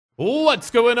What's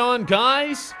going on,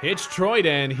 guys? It's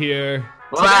Troydan here.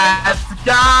 Let's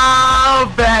go,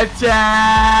 bitches!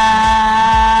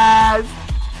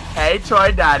 Hey,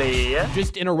 Troy Daddy.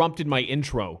 Just interrupted my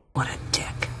intro. What a dick.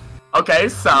 Okay,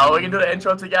 so we can do the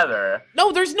intro together.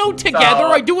 No, there's no together.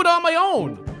 I do it on my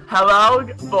own. Hello,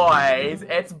 boys.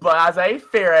 It's Blase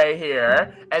Fire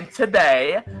here, and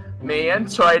today, me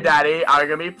and Troy Daddy are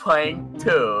gonna be playing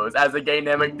twos as a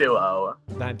dynamic duo.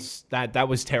 That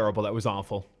was terrible. That was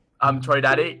awful. Troy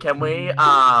Daddy, can we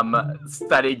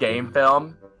study game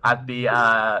film at the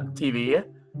TV?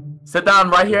 Sit down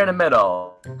right here in the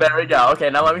middle. There we go. Okay,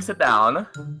 now let me sit down.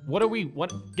 There we go.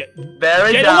 Get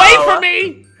away from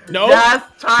me! No. Yes,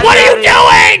 what are you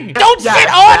doing? Don't sit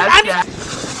on.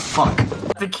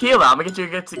 Fuck. Tequila. I'm gonna get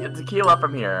you a tequila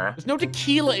from here. There's no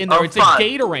tequila in there. It's a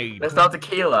Gatorade. There's no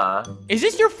tequila. Is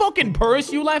this your fucking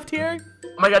purse you left here? Oh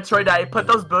my god, Troy Daddy, put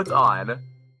those boots on.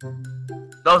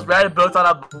 Those red boots on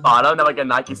the bottom, that like a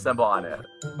Nike symbol on it.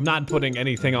 I'm not putting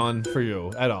anything on for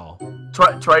you at all.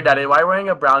 Troy Daddy, why are you wearing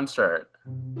a brown shirt?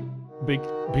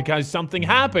 Because something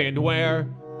happened where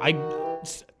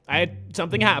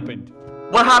something happened.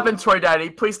 What happened, Troy Daddy?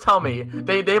 Please tell me.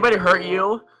 Did anybody hurt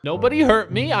you? Nobody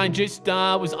hurt me. I just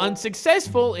was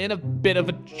unsuccessful in a bit of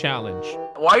a challenge.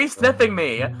 Why are you sniffing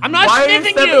me? I'm not sniffing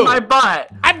you. Why are you sniffing my butt?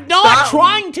 I'm not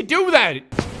trying to do that.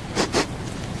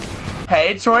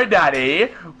 Hey, Troy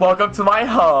Daddy. Welcome to my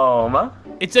home.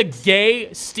 It's a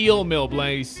gay steel mill,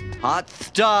 Blaze. Hot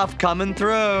stuff coming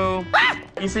through.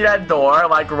 You see that door,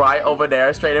 like, right over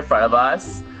there, straight in front of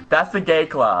us? That's the gay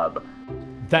club.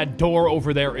 That door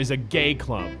over there is a gay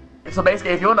club. So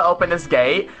basically, if you want to open this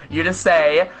gate, you just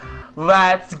say,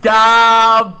 "Let's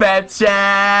go, bitches!"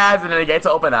 And then the gates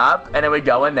will open up, and then we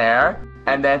go in there,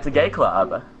 and then it's a gay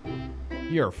club.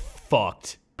 You're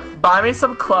fucked. Buy me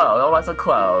some clothes. I want some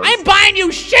clothes. I ain't buying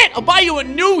you shit! I'll buy you a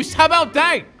noose! How about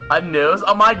that? A noose?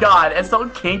 Oh my god, it's so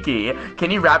kinky.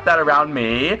 Can you wrap that around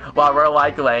me while we're,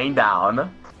 like, laying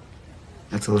down?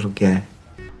 That's a little gay.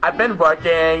 I've been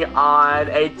working on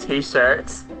a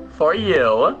t-shirt for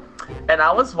you, and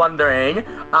I was wondering,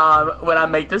 when I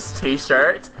make this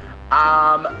t-shirt,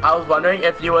 I was wondering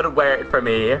if you would wear it for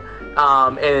me, in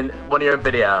one of your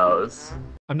videos.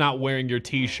 I'm not wearing your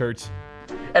t-shirt.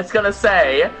 It's gonna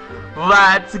say,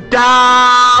 "Let's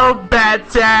go,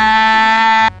 bitches!"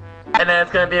 And then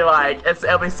it's gonna be like,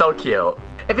 it'll be so cute.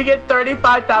 If you get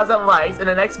 35,000 likes in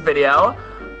the next video,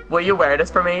 will you wear this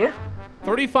for me?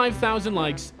 35,000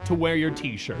 likes to wear your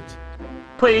t-shirt.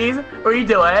 Please, will you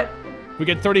do it? We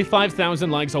get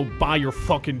 35,000 likes, I'll buy your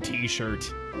fucking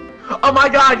t-shirt. Oh my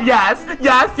god, yes!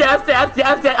 Yes, yes, yes,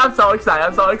 yes, yes! I'm so excited,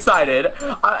 I'm so excited.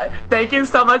 Thank you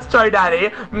so much, Troy Daddy.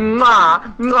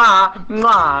 Mwah, mwah,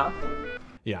 mwah.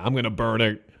 Yeah, I'm gonna burn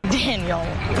it. Daniel,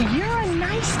 you're a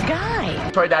nice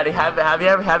guy. Troy Daddy, have you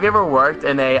ever worked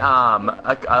in a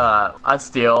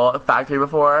steel factory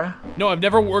before? No, I've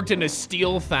never worked in a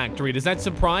steel factory. Does that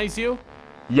surprise you?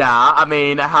 Yeah, I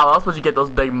mean, how else would you get those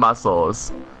big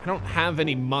muscles? I don't have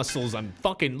any muscles.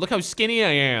 Look how skinny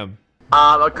I am.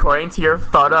 According to your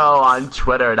photo on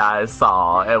Twitter that I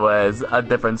saw, it was a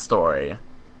different story.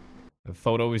 The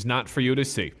photo is not for you to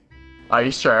see. Are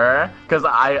you sure? Because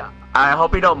I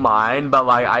hope you don't mind, but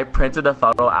like I printed the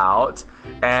photo out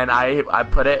and I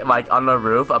put it like on the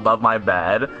roof above my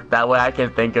bed. That way I can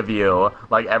think of you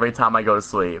like every time I go to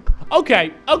sleep.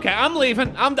 Okay, I'm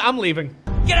leaving. I'm leaving.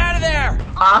 Get out of there!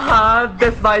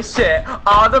 This my shit.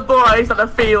 All the boys on the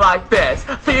feel like this.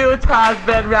 Few times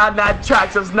been round that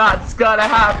track, so it's not gonna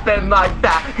happen like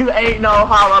that. You ain't no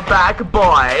holla back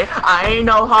boy. I ain't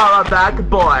no holla back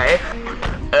boy.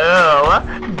 Ooh,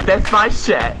 that's my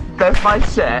shit. That's my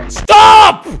shit.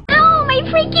 Stop! Oh, my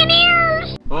freaking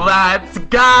ears! Let's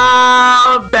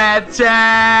go,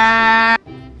 bitches!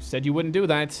 Said you wouldn't do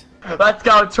that. Let's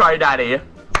go, Troy Daddy.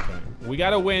 We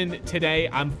gotta win today.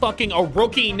 I'm fucking a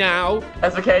rookie now.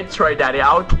 That's okay, Troy Daddy.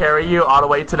 I'll carry you all the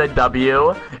way to the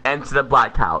W and to the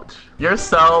black couch. You're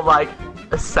so, like,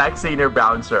 sexy in your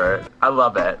brown shirt. I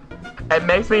love it. It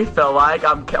makes me feel like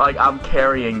I'm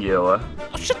carrying you.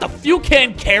 Oh, shut the f— you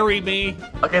can't carry me.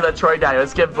 Okay, so Troy Daddy,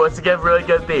 let's give really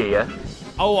good D.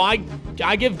 Oh, I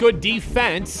give good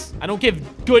defense. I don't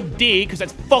give good D because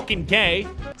that's fucking gay.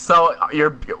 So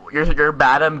you're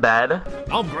bad in bed?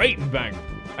 I'm great in bed.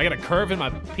 I got a curve in my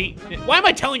pee. Why am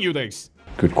I telling you this?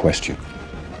 Good question.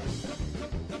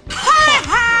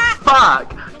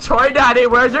 Fuck! Troy Daddy,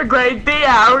 where's your great D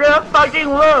at? We're gonna fucking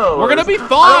lose! We're gonna be fine!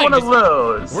 I don't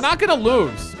wanna lose! We're not gonna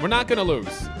lose. We're not gonna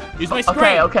lose. Use my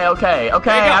screen. Okay.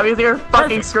 I'm using your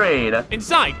fucking screen.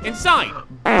 Inside. Fuck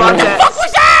What it. the fuck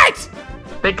was that?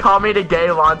 They call me the gay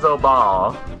Lonzo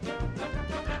Ball.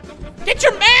 Get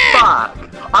your man!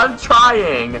 Fuck! I'm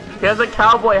trying. He has a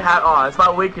cowboy hat on. It's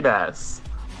my weakness.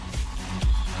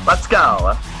 Let's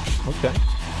go. Okay.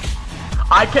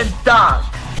 I can dunk.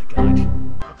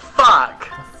 Fuck.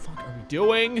 What the fuck are we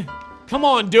doing? Come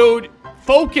on, dude.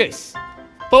 Focus.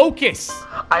 Focus.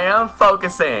 I am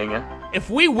focusing. If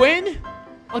we win,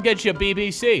 I'll get you a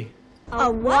BBC. A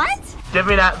what? Give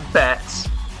me that bitch.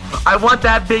 I want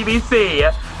that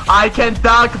BBC. I can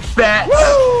dunk, bitch.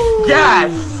 Woo!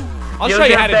 Yes. I'll show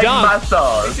you how to big dunk.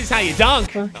 Muscles. This is how you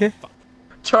dunk. Okay.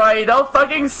 Troy, don't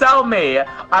fucking sell me.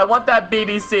 I want that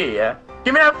BBC.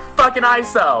 Give me that fucking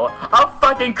ISO. I'll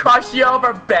fucking crush you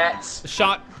over, bitch. The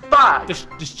shot. Fuck.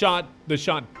 The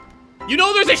shot. You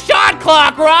know there's a shot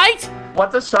clock, right?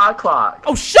 What's a shot clock?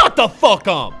 Oh, shut the fuck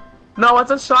up. No,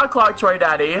 what's a shot clock, Troy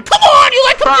Daddy? Come on, you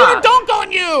let computer Fuck. dunk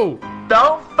on you.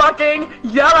 Don't fucking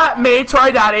yell at me,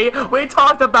 Troy Daddy. We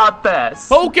talked about this.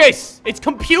 Focus. It's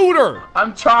computer.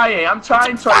 I'm trying,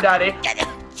 Troy Fuck. Daddy.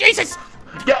 Jesus.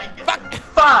 Yeah, Fuck.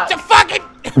 fuck. It's a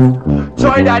fucking.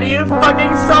 Troy Daddy, you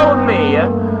fucking sold me.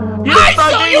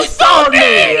 You sold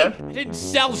me. I didn't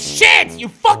sell shit. You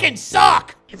fucking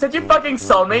suck. Since you fucking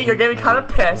sold me, you're getting kind of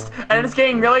pissed, and it's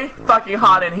getting really fucking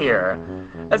hot in here.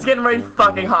 It's getting really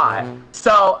fucking hot.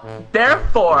 So,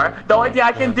 therefore, the only thing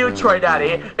I can do, Troy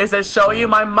Daddy, is to show you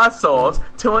my muscles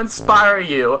to inspire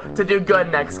you to do good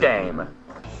next game.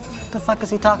 What the fuck is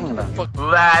he talking about?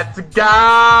 Let's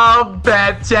go,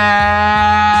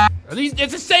 bitches!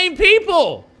 It's the same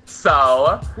people.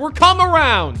 So, We're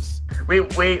come-arounds.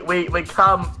 we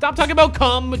come. Stop talking about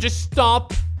cum. Just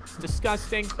stop.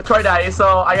 Disgusting. Troy Daddy,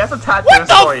 so I got some tattoos What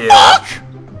the for you.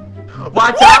 fuck?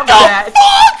 Watch What out, the bitch!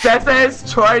 fuck? This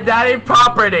is Troy Daddy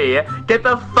property. Get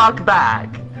the fuck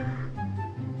back.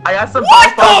 I got some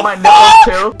What balls on the my fuck?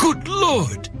 nipples too. Good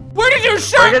lord! Where did your We're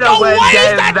shirt gonna go? win Why is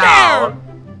games that now.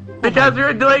 there? Because we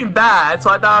were doing bad, so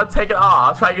I thought I'd take it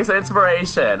off, try to get some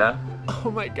inspiration.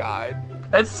 Oh my god.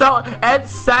 It's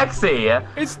sexy.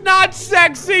 It's not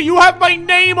sexy. You have my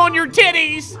name on your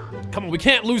titties. Come on, we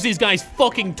can't lose these guys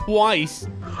fucking twice.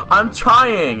 I'm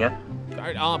trying.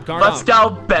 Guard up, guard Let's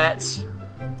up. go, bitch.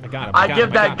 I got him. I got give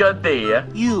him, that got him. good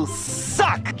thing. You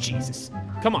suck! Jesus.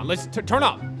 Come on, let's turn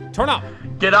up. Turn up.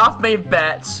 Get off me,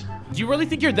 bitch. Do you really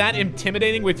think you're that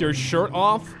intimidating with your shirt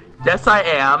off? Yes, I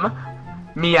am.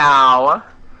 Meow.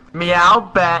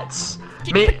 Meow, bitch.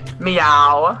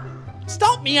 Meow.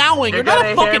 Stop meowing. You're not gonna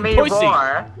a hear fucking me pussy.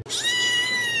 roar.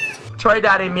 Troy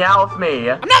Daddy, meow with me.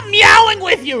 I'm not meowing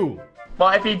with you. Well,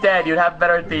 if you did, you'd have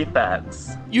better defense.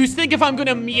 You think if I'm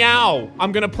gonna meow,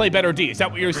 I'm gonna play better D? Is that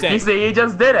what you're You saying? see, you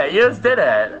just did it. You just did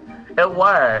it. It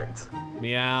worked.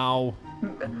 Meow.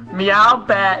 Meow,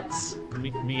 bitch.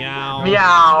 Meow. Meow.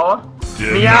 Meow!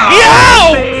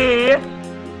 Meow. Me.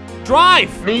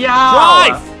 Drive. Meow.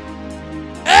 Drive.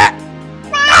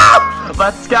 No!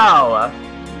 Let's go.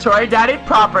 Troy Daddy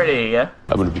property. I'm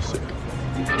gonna be sick.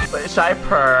 Wait, should I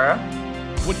purr?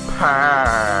 What?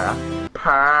 Purr.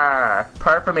 Purr.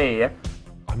 Purr for me.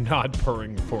 I'm not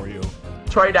purring for you.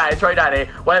 Troy Daddy.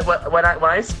 When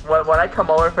I come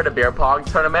over for the beer pong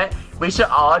tournament, we should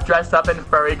all dress up in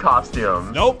furry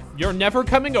costumes. Nope, you're never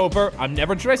coming over. I'm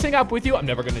never dressing up with you. I'm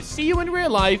never gonna see you in real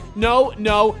life. No,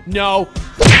 no, no.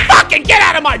 Fucking get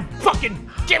out of my fucking...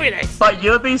 Give me this. But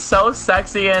you'd be so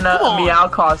sexy in a Come on. meow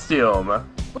costume.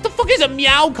 What the fuck is a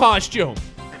meow costume?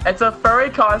 It's a furry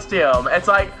costume. It's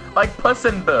like Puss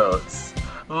in Boots.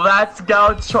 Let's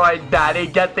go, Troy Daddy,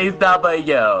 get these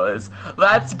W's.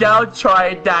 Let's go,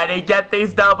 Troy Daddy, get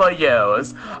these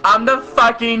W's. I'm the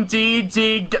fucking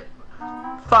GG.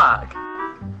 Fuck.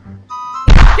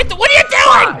 What are you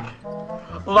doing?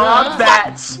 Fuck. Long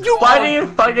bitch. You Why are- do you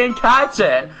fucking catch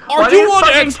it? Are Why do you on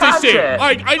fucking catch ecstasy? it?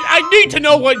 I need to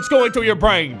know what's going through your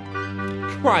brain.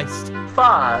 Christ.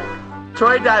 Fuck.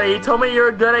 Troy Daddy, you told me you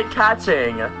were good at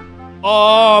catching.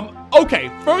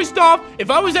 Okay, first off, if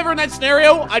I was ever in that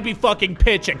scenario, I'd be fucking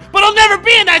pitching. But I'll never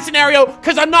be in that scenario,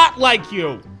 because I'm not like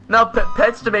you. No,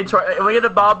 pitch to me, Troy. When we get the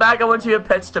ball back, I want you to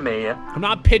pitch to me. I'm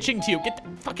not pitching to you. Get the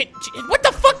fucking... What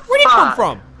the fuck? Where'd you come Fuck.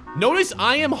 from? Notice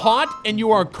I am hot and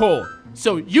you are cold.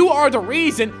 So you are the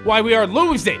reason why we are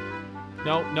losing.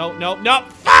 No, no, no, no.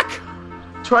 Fuck!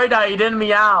 Troy Daddy, you didn't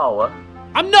meow.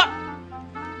 I'm not...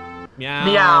 Meow.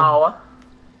 Meow.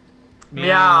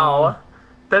 Meow.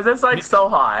 This is like so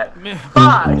hot. Meow.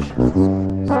 Fuck.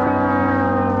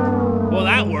 Well,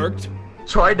 that worked.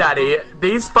 Troy Daddy,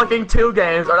 these fucking 2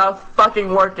 games are not fucking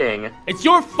working. It's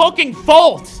your fucking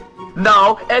fault.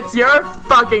 No, it's your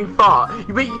fucking fault.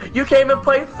 You can't even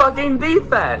play fucking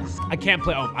defense. I can't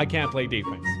play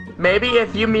defense. Maybe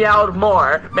if you meowed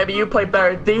more, maybe you play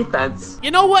better defense.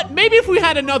 You know what? Maybe if we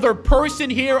had another person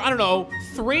here, I don't know,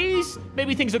 3s,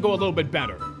 maybe things would go a little bit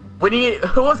better.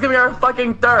 Who's gonna be our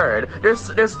fucking third?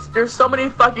 There's so many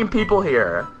fucking people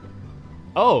here.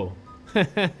 Oh.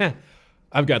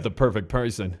 I've got the perfect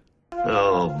person.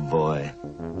 Oh boy.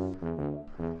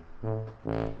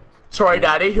 Troy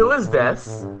Daddy, who is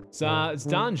this? It's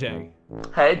Donjay.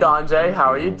 Hey Donjay,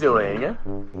 how are you doing?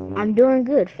 I'm doing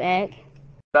good, fag.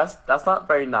 That's not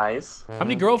very nice. How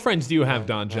many girlfriends do you have,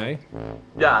 Donjay?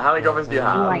 Yeah, how many girlfriends do you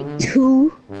have? Like 2.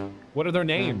 What are their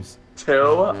names? 2?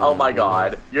 Oh my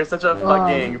god, you're such a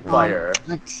fucking player.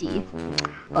 Let's see.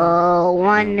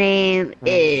 One name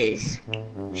is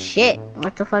shit.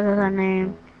 What the fuck is her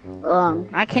name?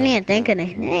 I can't even think of their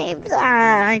names.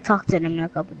 I ain't talked to them in a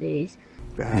couple days.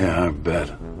 Yeah, I bet.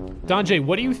 Donjay,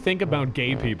 what do you think about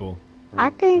gay people? I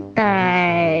think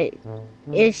that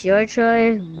it's your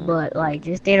choice, but like,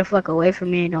 just stay the fuck away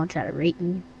from me and don't try to rape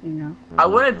me, you know? I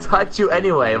wouldn't touch you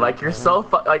anyway. Like, you're so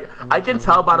like, I can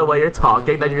tell by the way you're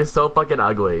talking that you're so fucking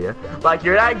ugly. Like,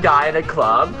 you're that guy in a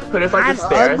club who just like to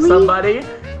stare at somebody.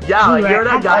 Yeah, like you're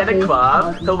that guy in a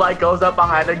club who like goes up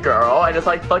behind a girl and just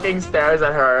like fucking stares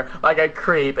at her like a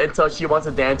creep until she wants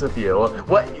to dance with you.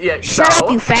 What? Yeah. Shut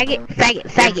up, you faggot!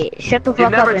 Shut the fuck up.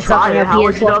 You've never and tried it. How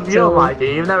would you know if you don't control. like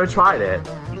it? You've never tried it.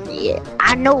 Yeah,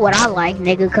 I know what I like,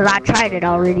 nigga, cause I tried it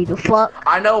already. The fuck?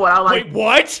 I know what I like. Wait,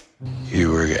 what? You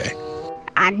were gay.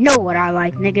 I know what I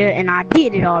like, nigga, and I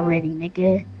did it already,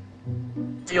 nigga.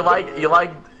 You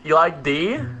like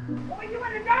D?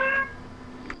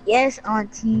 Yes,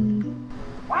 auntie.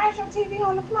 Why is your TV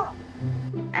on the floor?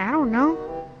 I don't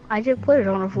know. I just put it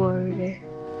on the floor over there.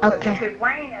 If Okay. it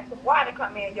rain and some water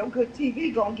come in, your good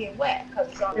TV gonna get wet. Cause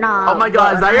it's gonna Nah. Oh my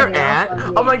god, is that your I get off aunt? of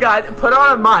it. Oh my god, put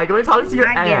on a mic. Let me talk to your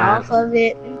I get aunt. off of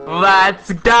it.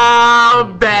 Let's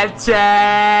go, bitches!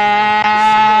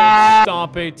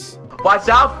 Stop it. Watch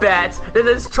out, bitch. This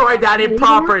is Troy Daddy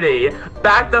property.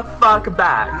 Back the fuck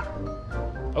back.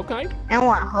 Okay. And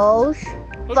what, hoes?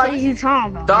 What are you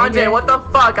talking about? Donjay, nigga? what the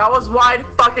fuck? I was wide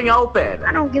fucking open.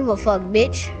 I don't give a fuck,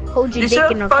 bitch. Hold your You dick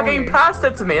should in the have fucking corner. passed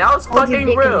it to me. That was Hold your fucking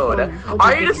dick in the rude. corner. Hold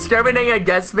Are your you dick in- discriminating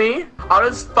against me? I'll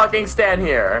just fucking stand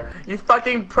here. You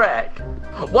fucking prick.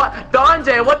 What?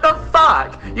 Donjay, what the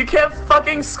fuck? You can't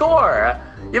fucking score.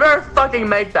 You better fucking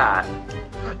make that.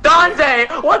 Donjay,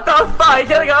 what the fuck? You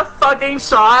getting a fucking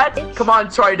shot? Come on,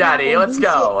 Troy Daddy, let's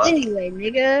go. Anyway,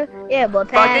 nigga. Yeah, but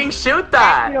pass. Fucking shoot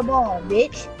Pass me that. the ball,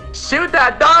 bitch. Shoot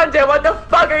that, Donjay, what the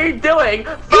fuck are you doing?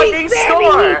 Fucking He's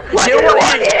score! What do you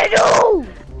want me to do?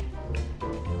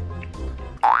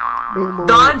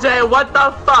 Donjay, what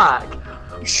the fuck?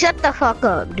 Shut the fuck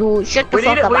up, dude. Shut the We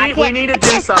fuck need to- up. we need to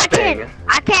do something.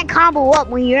 I can't combo up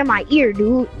when you're in my ear,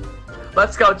 dude.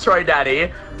 Let's go, Troy Daddy.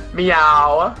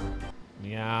 Meow.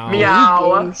 Meow.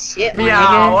 Meow. You shit, my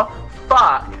Meow. nigga.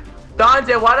 Fuck.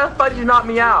 Donjay, why the fuck did you not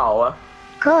meow?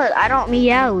 Cause I don't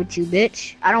meow with you,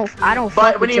 bitch. I don't But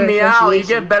fuck when with you your meow, you association.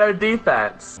 get better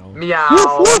defense. Oh. Meow.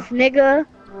 Woof woof, nigga.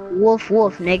 Woof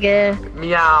woof, nigga.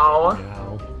 Meow.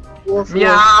 Meow. Woof woof.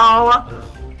 Meow.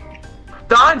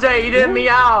 Donjay, you didn't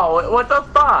meow. What the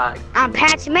fuck? I'm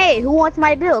Patch May. Who wants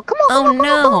my bill? Come on. Oh come on,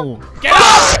 come on, no! Get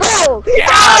out! come on. Get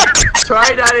out!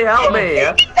 Troy Daddy, help me.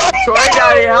 Troy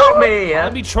Daddy, help me.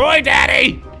 Let me Troy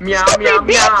Daddy! Meow, Stupid meow, bitch.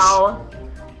 meow.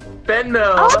 Ben I move.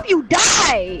 hope you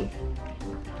die.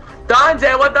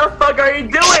 Donjay, what the fuck are you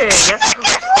doing?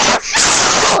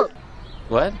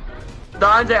 What?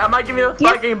 Donjay, I might give you the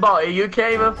Yeah. fucking ball. You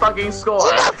can't even fucking score.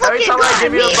 Give me the Every fucking time I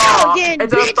give you the ball. ball, Again,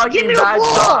 it's bitch. a Give fucking me the bad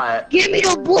ball. shot. Give me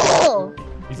the ball.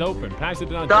 He's open. Pass it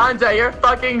to Donjay. Donjay, you're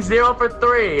fucking 0 for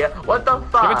 3. What the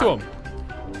fuck? Give it to him.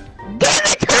 Give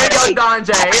it to There you go, me.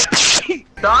 Donjay.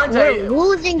 We're Donjay,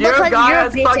 losing your because guy you're a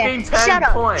has bitch fucking ass. 10 Shut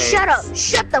up. points. Shut up.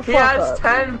 Shut the he fuck has up.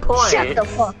 10 points. Shut the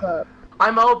fuck up.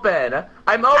 I'm open.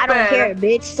 I'm open. I don't care,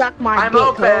 bitch. Suck my I'm dick,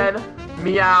 open. ho.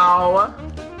 Meow.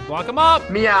 Lock him up.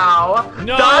 Meow.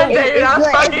 No. Donjay, It's you're not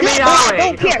good, fucking it's good. I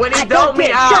meowing. don't care. When you I don't care.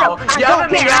 Shut meow, up. I you don't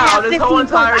haven't care. I meowed have this 15 whole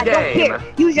entire points. I don't game. care.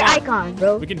 Use your icon,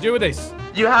 bro. We can do this.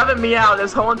 You haven't meowed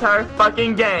this whole entire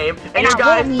fucking game, and your I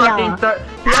guy's won't fucking meow.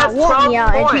 he I has won't 12 meow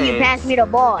points. until you pass me the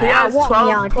ball. He I has won't 12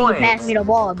 meow until you pass points. me the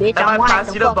ball, bitch. If I I'm wide pass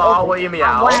the you the fuck ball, open. will you I'm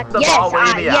meow? wide- The yes, ball, will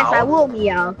you yes, meow? I will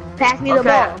meow. Pass me the Okay.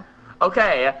 ball.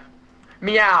 Okay.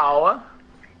 Meow.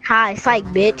 Hi, psych,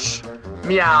 bitch.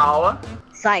 Meow.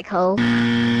 Psycho.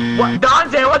 What,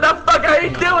 Donjay, what the fuck are you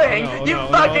doing? No, you no,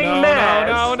 fucking no, missed.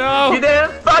 no, no, no. You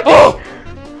didn't fucking. Oh!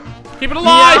 Keep it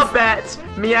alive! Meow, bet.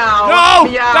 Meow. No!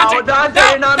 Meow. Dante, Dante, no,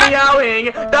 you're not no.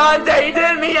 meowing. Dante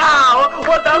did meow.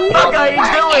 What the fuck are you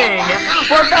doing?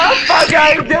 What the fuck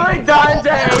are you doing,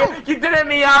 Dante? You didn't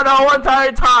meow the whole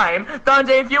entire time.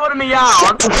 Dante, if you would've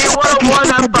meowed, we would've won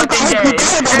that fucking game.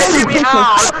 If you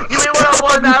meowed, you would've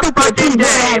won that fucking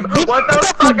game. What the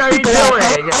fuck are you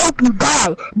doing?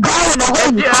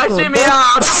 If you actually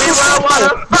meowed, we would've won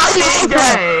the fucking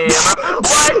game.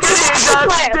 Why couldn't you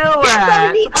just do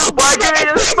it? Why couldn't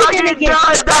you just fucking do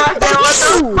it, Dante? What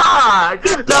the fuck?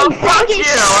 No, fuck you.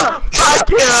 Fuck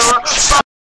you.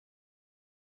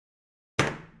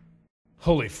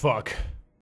 Holy fuck.